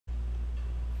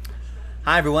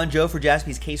Hi everyone, Joe for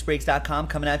JaspysCaseBreaks.com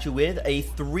coming at you with a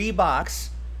 3-box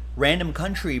random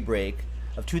country break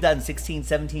of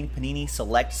 2016-17 Panini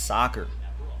Select Soccer.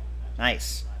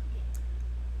 Nice.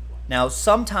 Now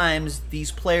sometimes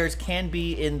these players can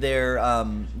be in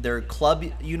their club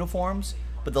uniforms,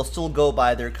 but they'll still go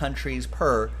by their countries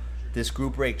per this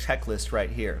group break checklist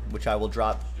right here, which I will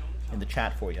drop in the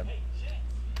chat for you.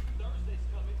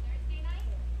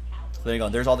 So there you go.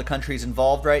 There's all the countries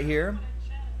involved right here.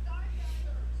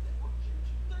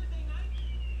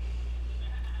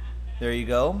 There you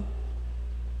go.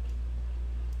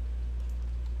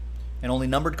 And only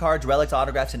numbered cards, relics,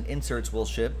 autographs, and inserts will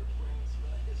ship.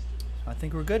 I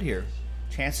think we're good here.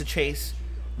 Chance to chase.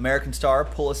 American star,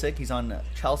 Pulisic. He's on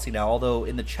Chelsea now, although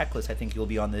in the checklist I think he'll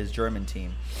be on his German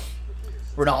team.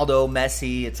 Ronaldo,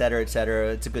 Messi, etc.,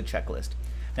 etc. It's a good checklist.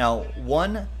 Now,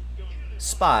 one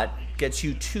spot gets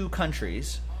you 2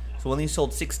 countries. So we only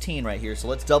sold 16 right here. So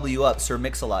let's double you up, Sir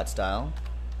Mix-a-Lot style.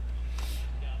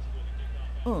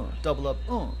 Double up.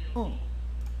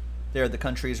 There are the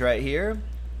countries right here.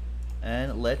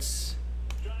 And let's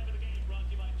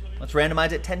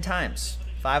randomize it 10 times.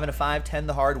 5 and a 5, 10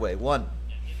 the hard way. 1,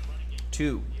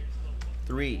 2,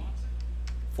 3,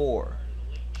 4,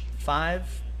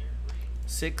 5,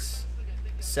 6,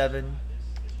 7,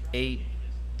 8,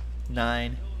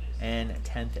 9, and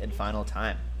 10th and final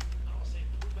time.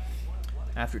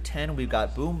 After 10, we've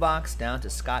got Boombox down to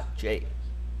Scott J.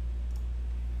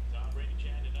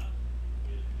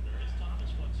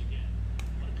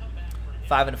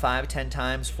 Five and a 5, 10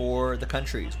 times for the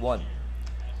countries. 1,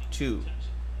 2,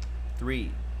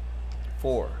 3,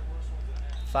 4,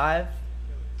 5,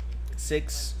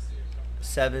 6,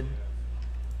 7,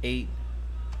 8,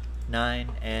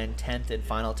 9, and 10th and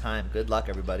final time. Good luck,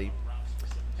 everybody.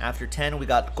 After 10, we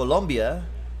got Colombia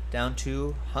down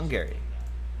to Hungary.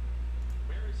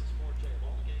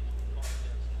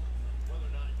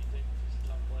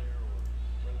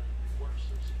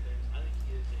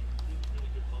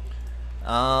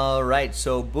 All right,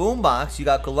 so Boombox, you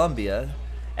got Colombia.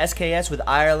 SKS with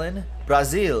Ireland.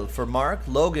 Brazil for Mark.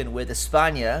 Logan with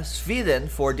España. Sweden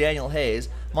for Daniel Hayes.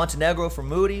 Montenegro for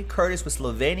Moody. Curtis with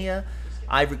Slovenia.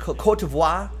 Cote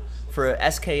d'Ivoire for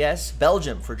SKS.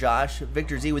 Belgium for Josh.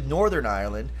 Victor Z with Northern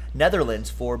Ireland. Netherlands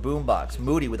for Boombox.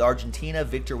 Moody with Argentina.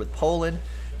 Victor with Poland.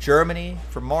 Germany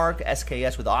for Mark.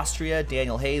 SKS with Austria.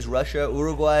 Daniel Hayes, Russia,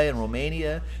 Uruguay, and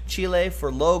Romania. Chile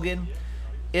for Logan.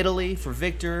 Italy for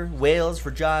Victor, Wales for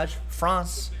Josh,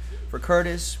 France for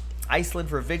Curtis, Iceland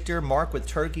for Victor, Mark with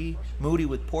Turkey, Moody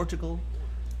with Portugal,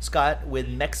 Scott with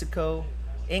Mexico,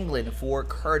 England for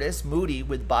Curtis, Moody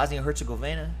with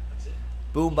Bosnia-Herzegovina,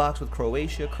 Boombox with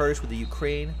Croatia, Curtis with the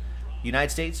Ukraine,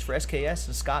 United States for SKS,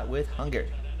 and Scott with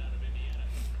Hungary.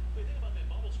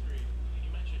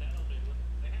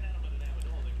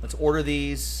 Let's order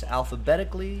these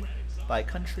alphabetically by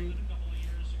country.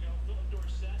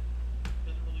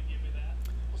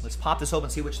 Let's pop this open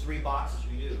and see which 3 boxes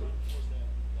we do.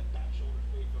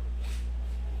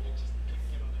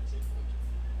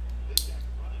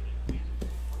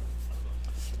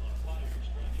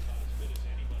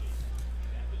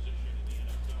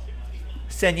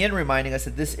 Senyin reminding us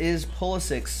that this is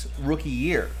Pulisic's rookie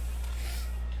year.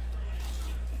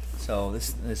 So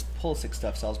this Pulisic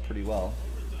stuff sells pretty well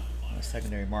on the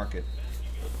secondary market.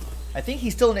 I think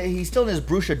he's still in his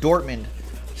Borussia Dortmund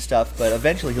stuff, but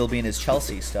eventually he'll be in his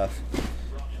Chelsea stuff.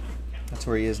 That's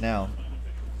where he is now.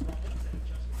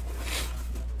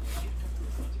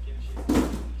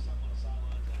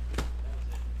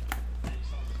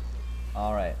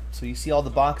 Alright, so you see all the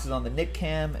boxes on the Nick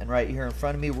Cam, and right here in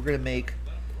front of me we're going to make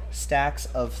stacks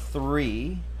of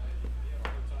 3.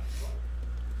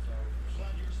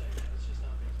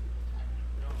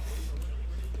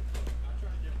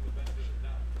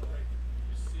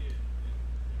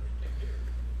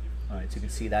 Alright, so you can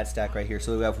see that stack right here.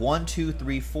 So we have 1, 2,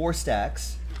 3, 4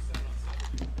 stacks.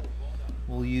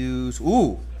 We'll use,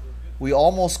 we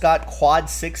almost got quad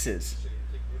 6s.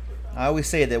 I always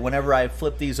say that whenever I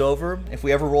flip these over, if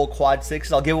we ever roll quad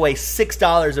 6s, I'll give away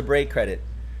 $6 of break credit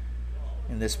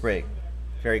in this break.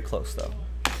 Very close though.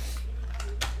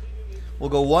 We'll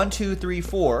go 1, 2, 3,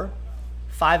 4.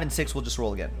 5 and 6 we'll just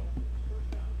roll again.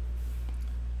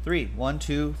 3, 1,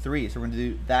 2, 3. So we're going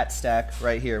to do that stack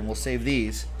right here, and we'll save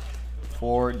these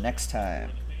for next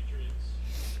time.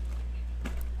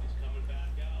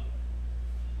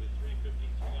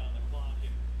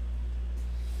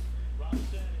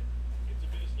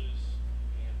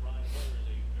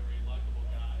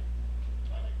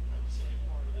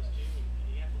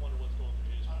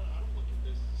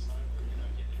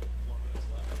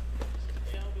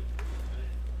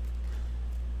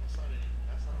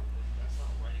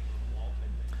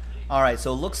 All right,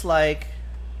 so it looks like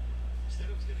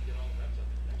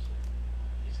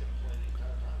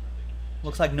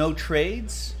no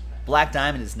trades. Black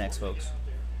Diamond is next, folks.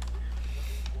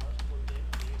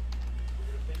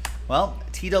 Well,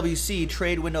 TWC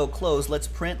trade window closed. Let's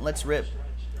print. Let's rip.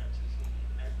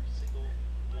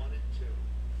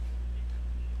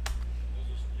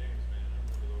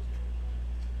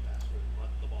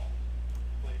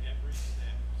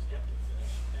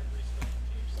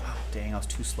 Oh, dang, I was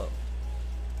too slow.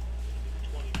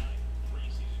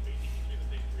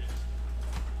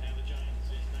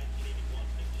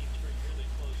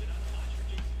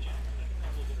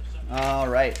 All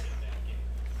right.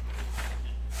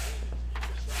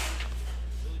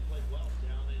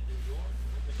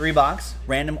 Three box,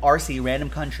 random RC, random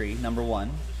country, number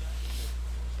 1.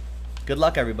 Good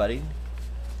luck, everybody.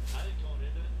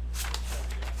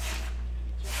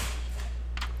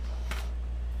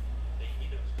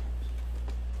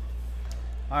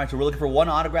 All right, so we're looking for 1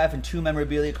 autograph and 2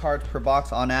 memorabilia cards per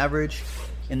box on average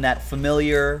in that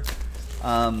familiar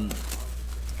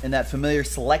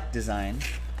select design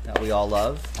that we all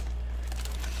love.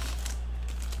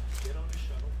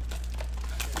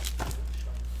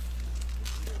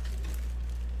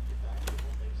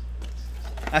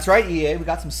 That's right, EA. We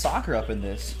got some soccer up in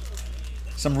this.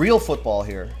 Some real football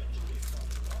here.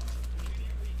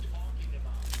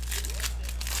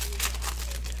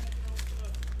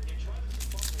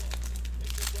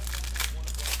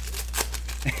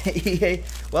 EA,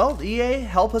 well, EA,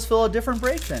 help us fill a different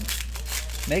break then.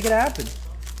 Make it happen.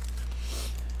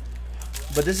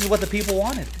 But this is what the people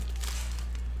wanted.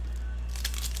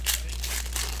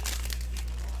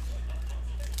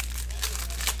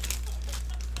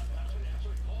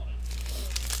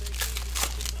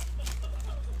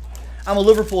 I'm a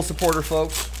Liverpool supporter,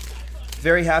 folks.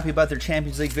 Very happy about their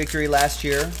Champions League victory last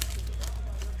year.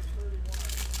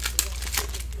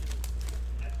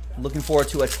 Looking forward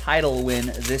to a title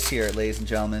win this year, ladies and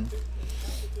gentlemen.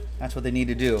 That's what they need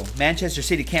to do. Manchester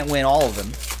City can't win all of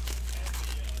them.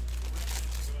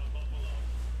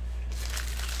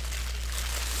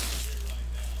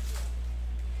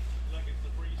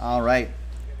 All right.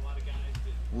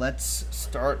 Let's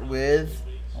start with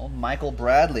old Michael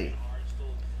Bradley.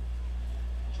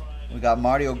 We got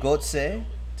Mario Götze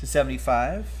to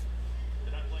 75.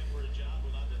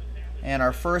 And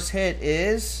our first hit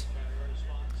is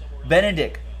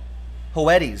Benedict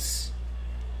Hoedes.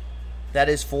 That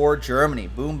is for Germany.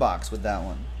 Boombox with that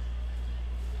one.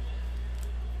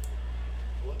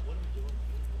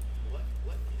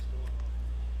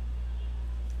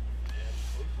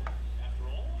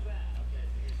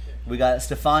 We got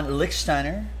Stefan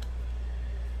Lichtsteiner.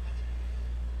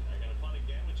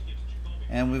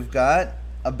 And we've got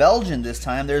a Belgian this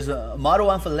time. There's a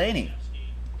Marouane Fellaini.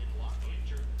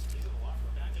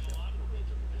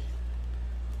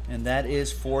 And that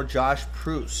is for Josh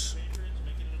Proust.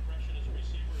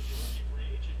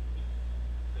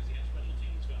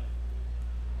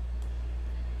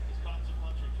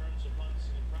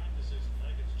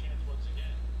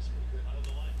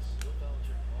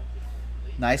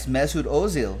 Nice Mesut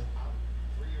Ozil.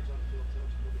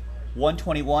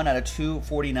 121 out of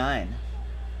 249.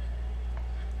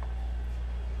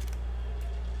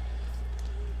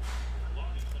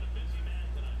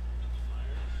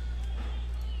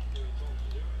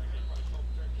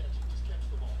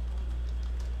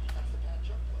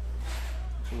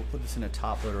 So we'll put this in a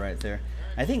top loader right there.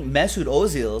 I think Mesut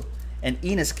Ozil and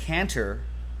Enes Kanter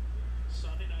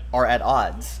are at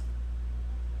odds.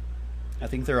 I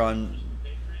think they're on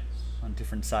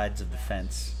different sides of the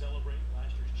fence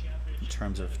in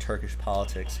terms of Turkish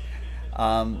politics.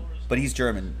 But he's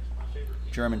German.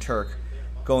 German Turk.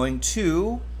 Going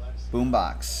to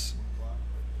Boombox.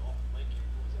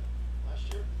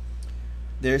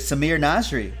 There's Samir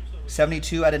Nasri.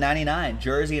 72 out of 99.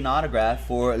 Jersey and autograph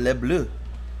for Le Bleu.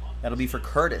 That'll be for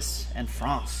Curtis and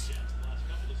France.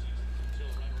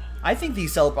 I think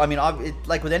these sell. I mean,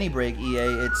 like with any break, EA,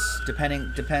 it's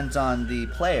depends on the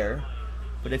player.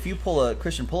 But if you pull a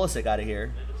Christian Pulisic out of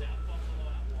here,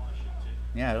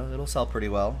 yeah, it'll sell pretty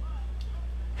well.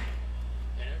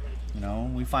 You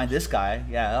know, we find this guy,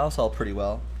 yeah, that'll sell pretty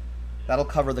well. That'll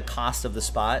cover the cost of the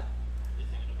spot,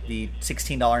 the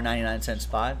 $16.99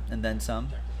 spot, and then some.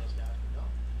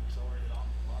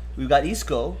 We've got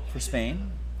Isco for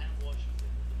Spain.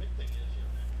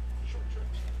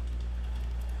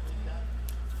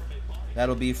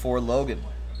 That'll be for Logan.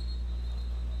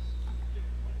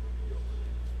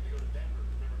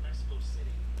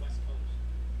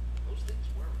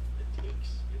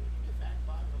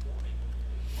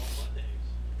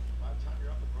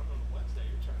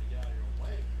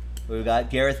 We've got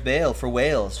Gareth Bale for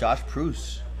Wales. Josh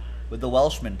Proust with the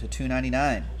Welshman to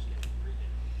 299.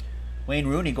 Wayne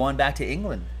Rooney going back to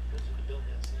England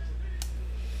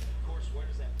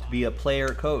to be a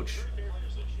player coach.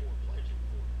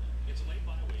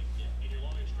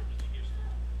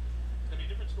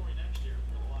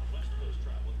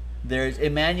 There's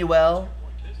Emmanuel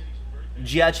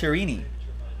Giaccherini,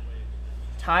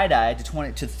 tie-dye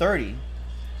to 30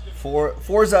 for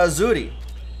Forza Azzurri.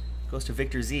 Goes to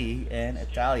Victor Z and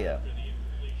Italia.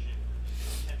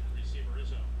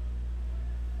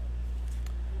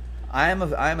 I am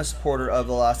a supporter of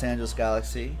the Los Angeles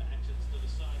Galaxy.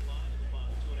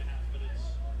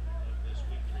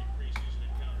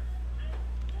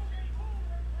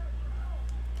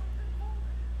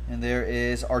 And there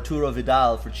is Arturo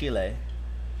Vidal for Chile.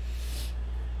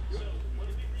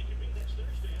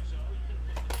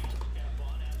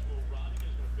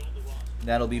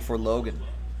 That'll be for Logan.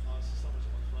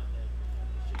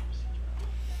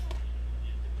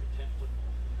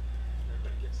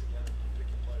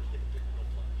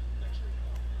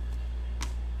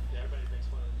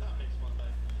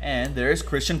 And there's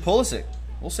Christian Pulisic.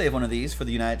 We'll save one of these for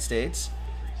the United States.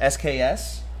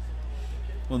 SKS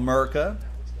with Merca.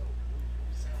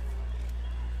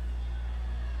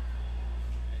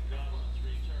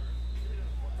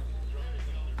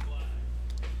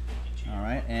 All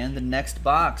right, and the next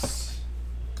box.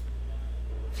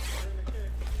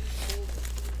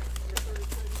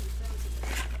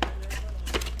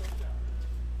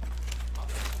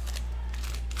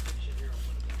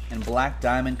 And Black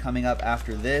Diamond coming up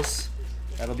after this.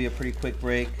 That'll be a pretty quick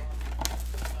break.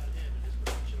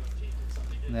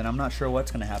 And then I'm not sure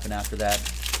what's going to happen after that.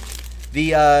 We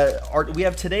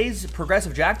have today's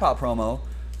Progressive Jackpot promo.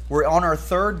 We're on our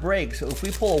third break, so if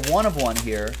we pull a 1 of 1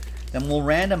 here, then we'll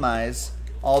randomize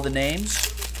all the names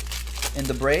in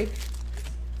the break.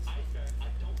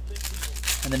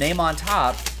 And the name on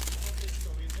top,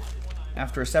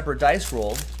 after a separate dice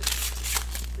roll,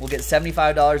 will get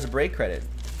 $75 of break credit.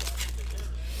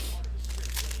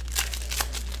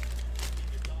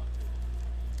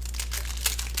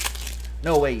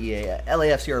 No way, EA.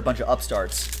 LAFC are a bunch of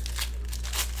upstarts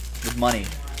with money.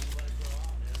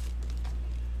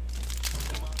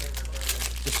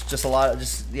 Just a lot of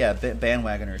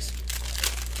bandwagoners.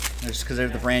 Just because they're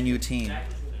the brand new team.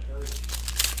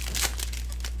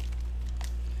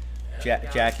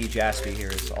 Jackie Jaspy here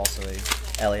is also a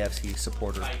LAFC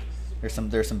supporter.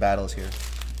 There's some battles here.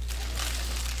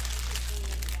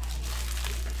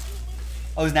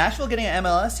 Oh, is Nashville getting an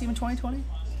MLS team in 2020?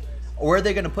 Or where are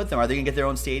they going to put them? Are they going to get their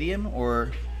own stadium?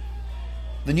 Or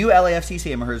the new LAFC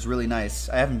stadium I heard is really nice.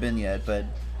 I haven't been yet, but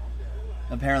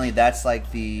apparently that's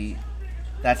like the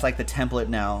template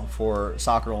now for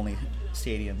soccer-only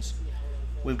stadiums.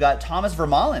 We've got Thomas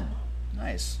Vermaelen.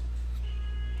 Nice.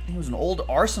 He was an old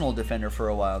Arsenal defender for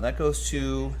a while. That goes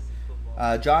to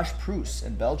Josh Proust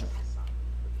in Belgium.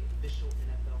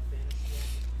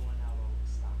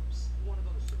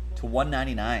 To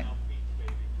 199.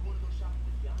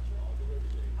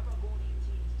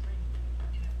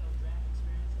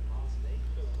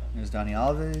 There's Dani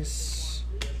Alves.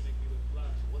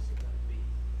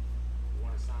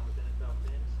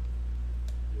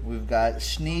 We've got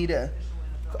Sneed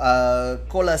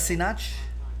Kolasinac.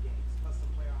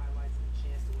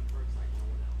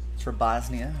 It's for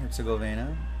Bosnia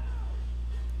Herzegovina.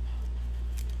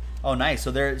 Oh, nice.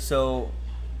 So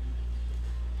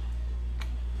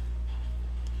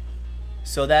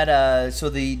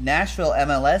the Nashville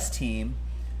MLS team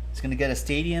is going to get a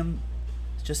stadium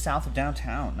just south of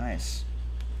downtown. Nice.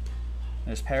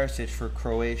 There's Perisic for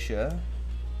Croatia.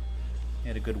 He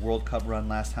had a good World Cup run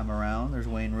last time around. There's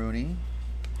Wayne Rooney.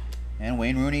 And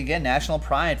Wayne Rooney again, national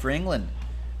pride for England.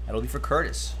 That'll be for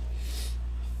Curtis.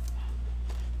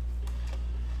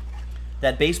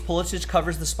 That base Pulisic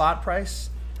covers the spot price.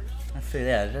 I feel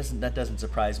that doesn't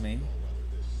surprise me.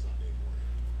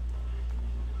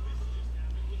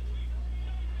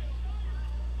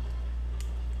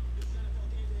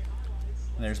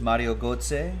 And there's Mario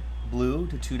Götze, blue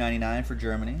to 299 for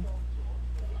Germany.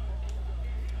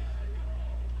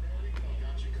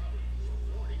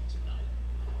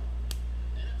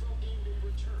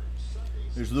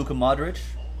 There's Luka Modric.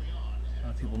 A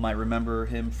lot of people might remember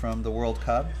him from the World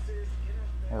Cup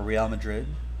or Real Madrid.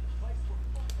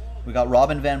 We got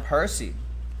Robin van Persie,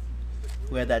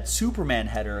 who had that Superman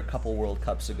header a couple World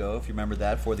Cups ago, if you remember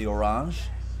that, for the Orange.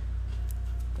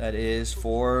 That is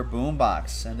for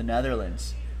Boombox and the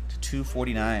Netherlands to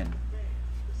 249.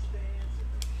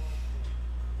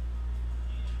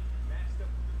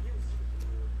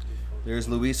 There's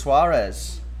Luis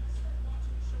Suarez,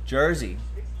 jersey.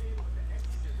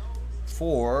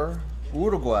 for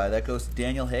Uruguay. That goes to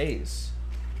Daniel Hayes.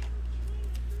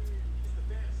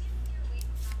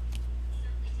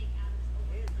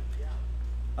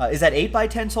 Is that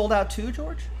 8x10 sold out too,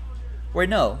 George? Wait,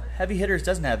 no. Heavy Hitters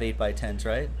doesn't have 8x10s,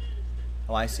 right?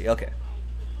 Oh, I see. Okay.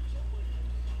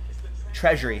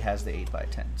 Treasury has the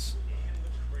 8x10s.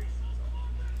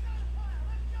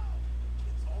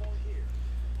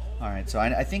 All right, so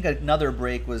I think another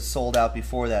break was sold out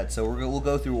before that, so we'll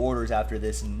go through orders after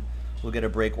this, and we'll get a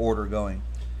break order going.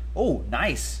 Oh,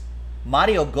 nice.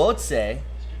 Mario Götze,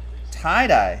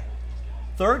 tie-dye,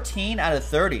 13 out of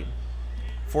 30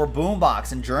 for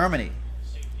Boombox in Germany.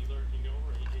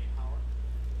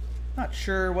 Not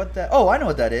sure what that... Oh, I know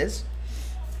what that is.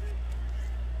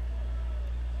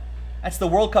 That's the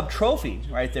World Cup trophy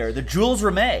right there, the Jules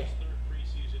Rimet.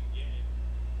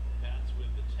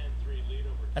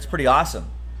 That's pretty awesome.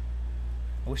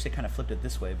 I wish they kind of flipped it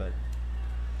this way, but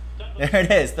there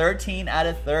it is, 13 out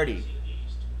of 30.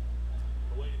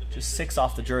 Just 6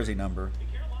 off the jersey number.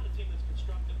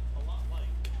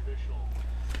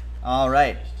 All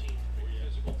right.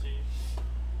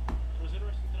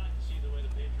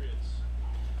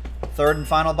 Third and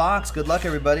final box. Good luck,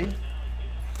 everybody.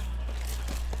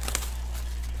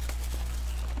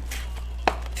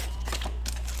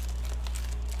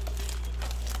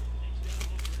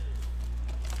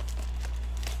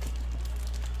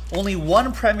 Only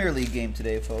one Premier League game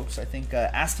today, folks. I think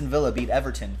Aston Villa beat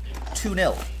Everton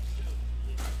 2-0.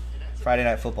 Friday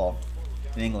Night Football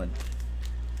in England.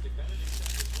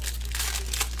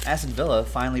 Aston Villa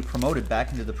finally promoted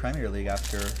back into the Premier League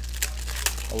after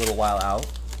a little while out.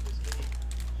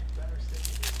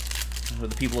 The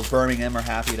people of Birmingham are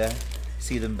happy to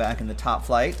see them back in the top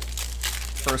flight,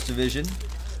 First Division.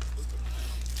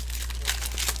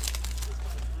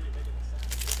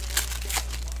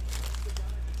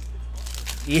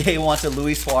 EA wants a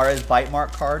Luis Suarez bite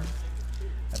mark card.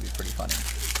 That'd be pretty funny.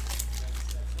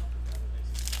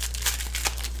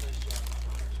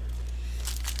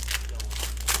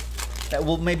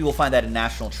 Maybe we'll find that in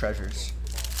National Treasures.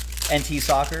 NT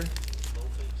Soccer.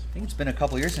 I think it's been a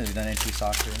couple years since we've done NT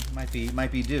Soccer. Might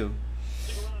be due.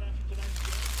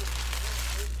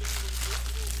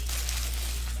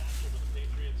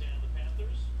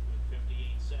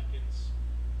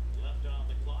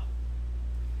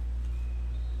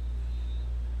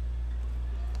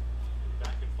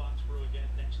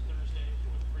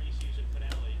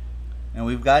 And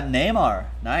we've got Neymar.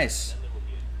 Nice.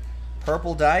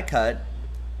 Purple die cut.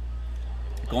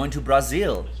 Going to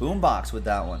Brazil. Boombox with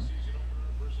that one.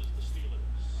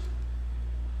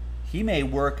 He may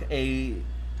work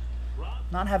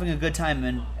not having a good time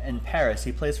in Paris.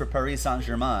 He plays for Paris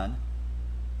Saint-Germain.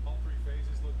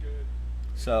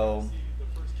 So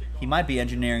he might be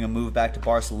engineering a move back to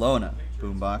Barcelona.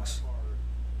 Boombox.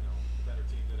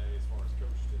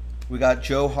 We got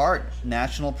Joe Hart,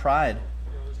 National Pride.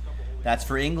 That's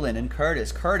for England and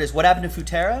Curtis. Curtis, what happened to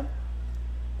Futera?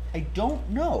 I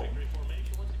don't know.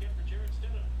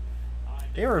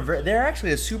 They're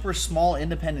actually a super small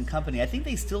independent company. I think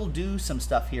they still do some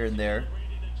stuff here and there.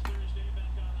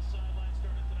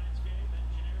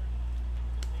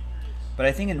 But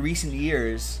I think in recent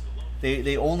years,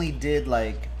 they only did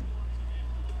like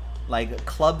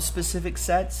club specific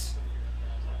sets.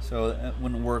 So it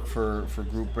wouldn't work for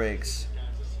group breaks.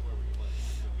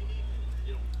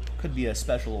 Could be a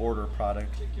special order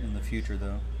product in the future,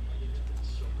 though.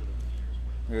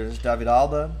 There's David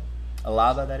Alaba,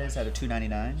 that is, out of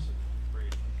 $2.99.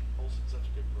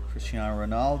 Cristiano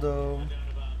Ronaldo,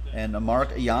 and Mark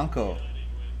Ianco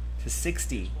to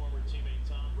 60.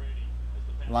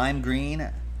 Lime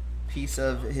green piece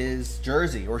of his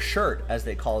jersey, or shirt, as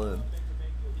they call them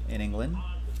in England.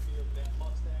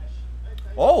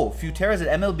 Oh, Futera's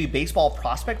an MLB baseball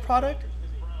prospect product?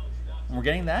 And we're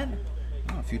getting that?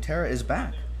 Oh, Futera is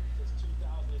back.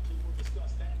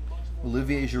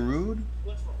 Olivier Giroud.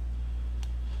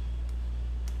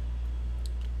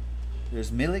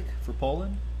 There's Milik for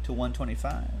Poland to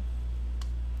 125.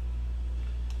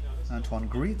 Antoine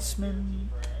Griezmann.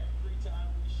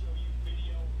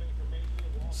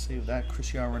 Save that.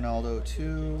 Cristiano Ronaldo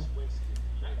too.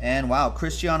 And wow,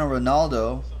 Cristiano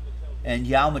Ronaldo and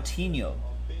Yao Matinho.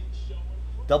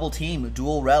 Double team,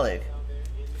 dual relic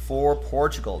for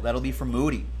Portugal. That'll be for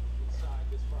Moody.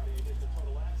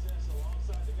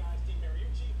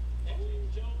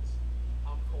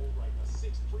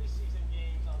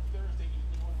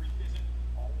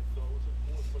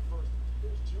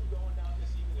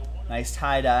 Nice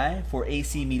tie-dye for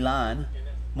AC Milan.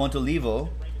 Montolivo.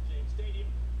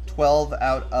 12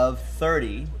 out of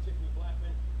 30.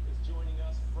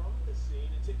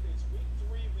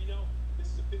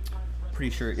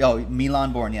 Pretty sure. Oh,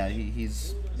 Milan born. Yeah,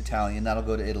 he's Italian. That'll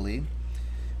go to Italy.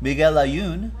 Miguel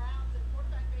Layun,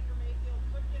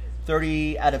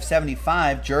 30 out of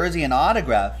 75, jersey and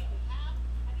autograph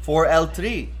for El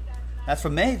Tri. That's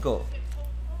from Mexico.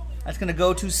 That's going to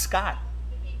go to Scott.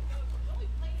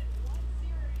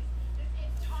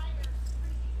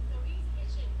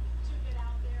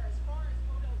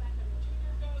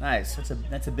 Nice.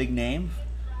 That's a big name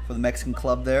for the Mexican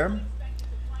club there.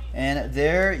 And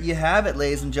there you have it,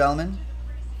 ladies and gentlemen.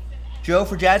 Joe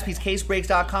for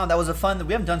JaspysCaseBreaks.com. That was a fun,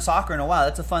 we haven't done soccer in a while.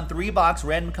 That's a fun 3-box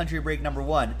random country break number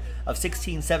 1 of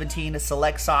 16-17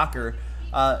 select soccer.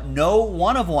 No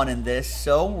 1 of 1 in this,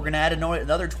 so we're going to add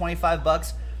another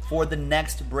 $25 for the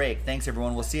next break. Thanks,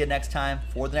 everyone. We'll see you next time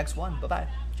for the next one. Bye-bye.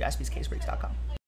 JaspysCaseBreaks.com.